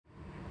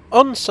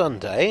On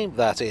Sunday,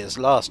 that is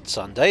last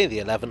Sunday, the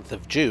 11th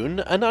of June,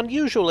 an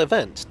unusual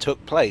event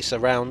took place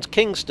around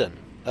Kingston,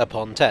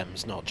 upon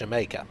Thames, not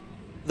Jamaica.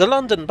 The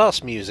London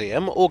Bus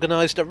Museum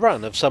organised a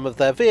run of some of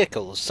their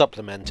vehicles,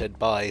 supplemented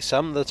by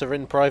some that are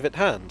in private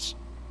hands.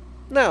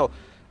 Now,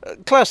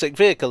 classic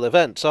vehicle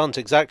events aren't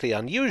exactly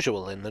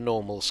unusual in the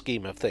normal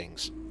scheme of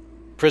things.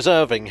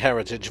 Preserving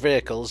heritage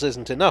vehicles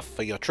isn't enough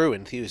for your true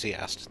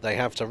enthusiast, they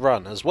have to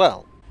run as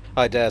well.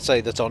 I dare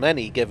say that on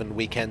any given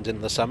weekend in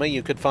the summer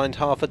you could find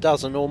half a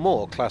dozen or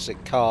more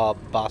classic car,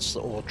 bus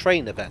or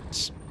train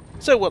events.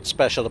 So what's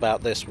special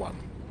about this one?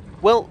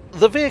 Well,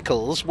 the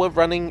vehicles were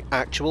running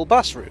actual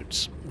bus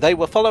routes. They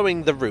were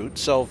following the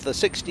routes of the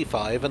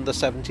 65 and the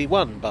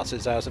 71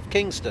 buses out of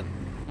Kingston,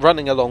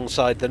 running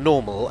alongside the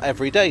normal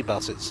everyday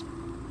buses,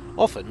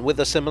 often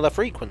with a similar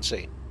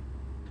frequency.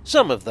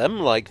 Some of them,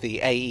 like the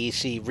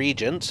AEC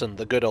Regents and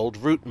the good old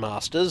Route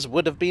Masters,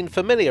 would have been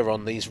familiar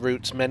on these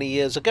routes many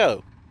years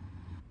ago,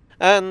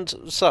 and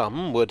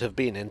some would have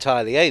been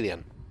entirely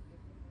alien.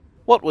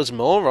 What was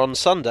more, on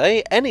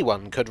Sunday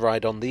anyone could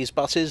ride on these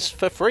buses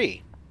for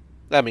free.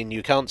 I mean,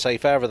 you can't say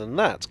fairer than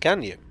that,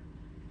 can you?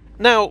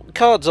 Now,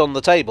 cards on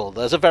the table,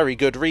 there's a very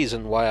good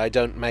reason why I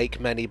don't make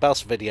many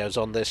bus videos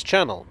on this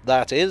channel.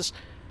 That is,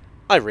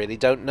 I really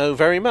don't know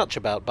very much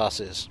about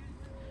buses.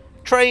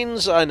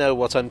 Trains, I know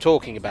what I'm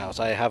talking about.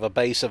 I have a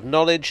base of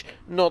knowledge,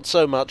 not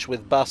so much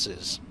with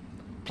buses.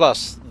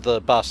 Plus, the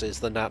bus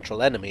is the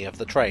natural enemy of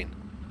the train.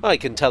 I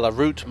can tell a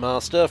route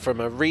master from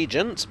a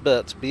regent,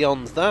 but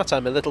beyond that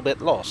I'm a little bit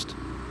lost.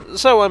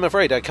 So I'm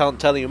afraid I can't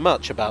tell you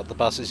much about the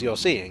buses you're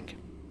seeing.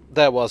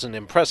 There was an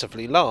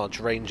impressively large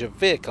range of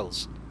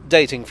vehicles,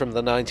 dating from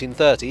the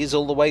 1930s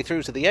all the way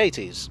through to the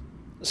 80s.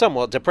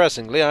 Somewhat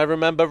depressingly, I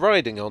remember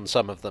riding on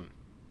some of them.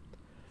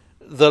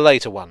 The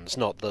later ones,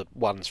 not the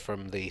ones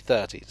from the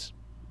 30s.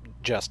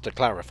 Just to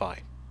clarify.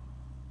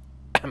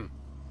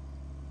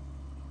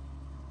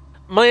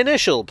 My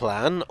initial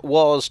plan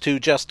was to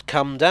just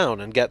come down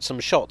and get some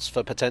shots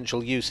for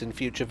potential use in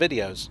future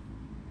videos.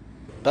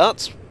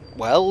 But,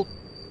 well,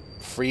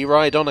 free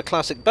ride on a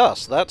classic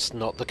bus, that's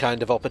not the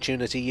kind of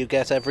opportunity you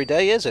get every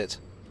day, is it?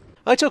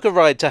 I took a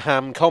ride to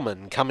Ham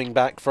Common, coming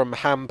back from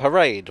Ham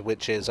Parade,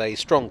 which is a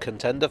strong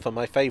contender for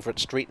my favourite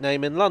street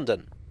name in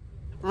London.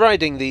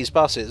 Riding these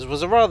buses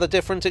was a rather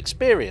different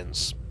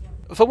experience.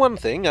 For one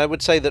thing, I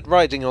would say that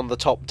riding on the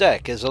top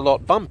deck is a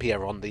lot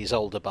bumpier on these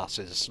older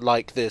buses,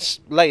 like this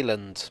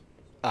Leyland,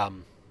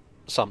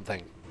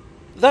 something.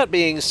 That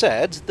being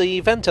said,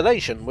 the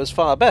ventilation was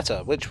far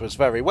better, which was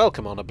very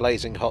welcome on a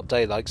blazing hot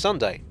day like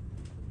Sunday.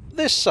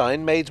 This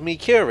sign made me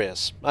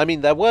curious. I mean,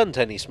 there weren't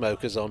any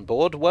smokers on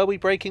board. Were we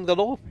breaking the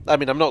law? I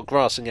mean, I'm not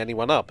grassing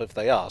anyone up if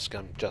they ask,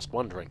 I'm just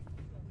wondering.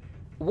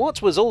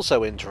 What was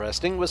also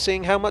interesting was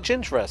seeing how much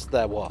interest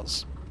there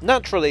was.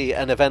 Naturally,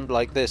 an event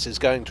like this is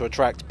going to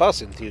attract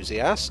bus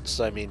enthusiasts,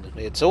 I mean,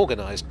 it's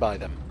organised by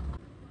them.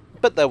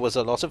 But there was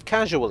a lot of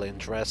casual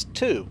interest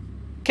too.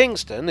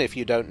 Kingston, if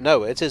you don't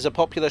know it, is a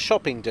popular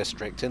shopping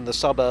district in the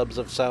suburbs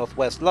of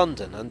southwest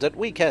London, and at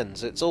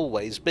weekends it's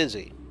always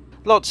busy.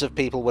 Lots of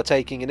people were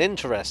taking an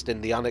interest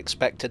in the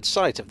unexpected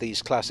sight of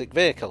these classic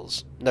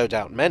vehicles. No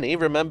doubt many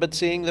remembered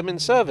seeing them in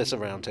service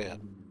around here.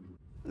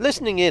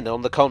 Listening in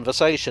on the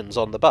conversations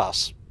on the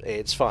bus,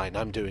 it's fine,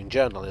 I'm doing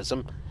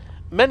journalism,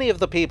 many of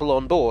the people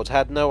on board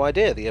had no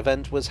idea the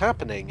event was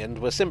happening and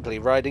were simply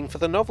riding for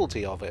the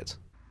novelty of it.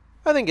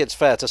 I think it's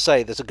fair to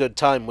say that a good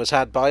time was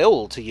had by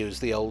all, to use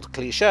the old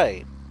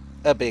cliché.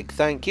 A big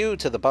thank you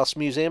to the Bus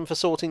Museum for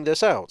sorting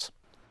this out.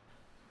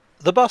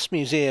 The Bus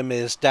Museum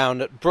is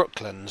down at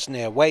Brooklands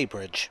near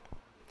Weybridge.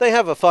 They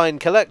have a fine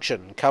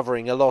collection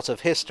covering a lot of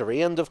history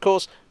and, of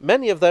course,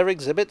 many of their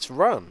exhibits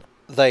run.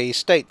 They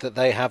state that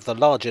they have the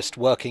largest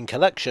working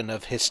collection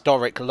of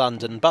historic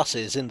London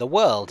buses in the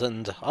world,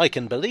 and I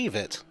can believe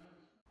it.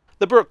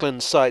 The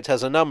Brooklands site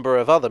has a number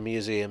of other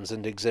museums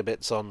and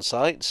exhibits on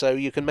site, so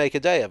you can make a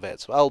day of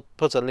it. I'll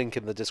put a link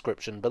in the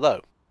description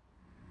below.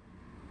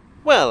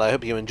 Well, I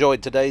hope you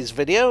enjoyed today's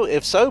video.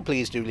 If so,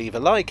 please do leave a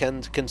like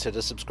and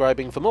consider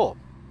subscribing for more.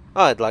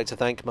 I'd like to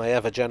thank my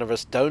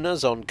ever-generous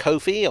donors on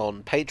Ko-fi,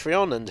 on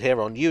Patreon, and here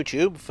on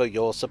YouTube for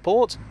your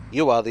support.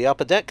 You are the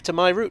upper deck to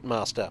my Route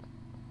Master.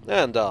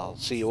 And I'll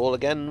see you all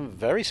again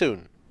very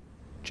soon.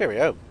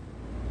 Cheerio.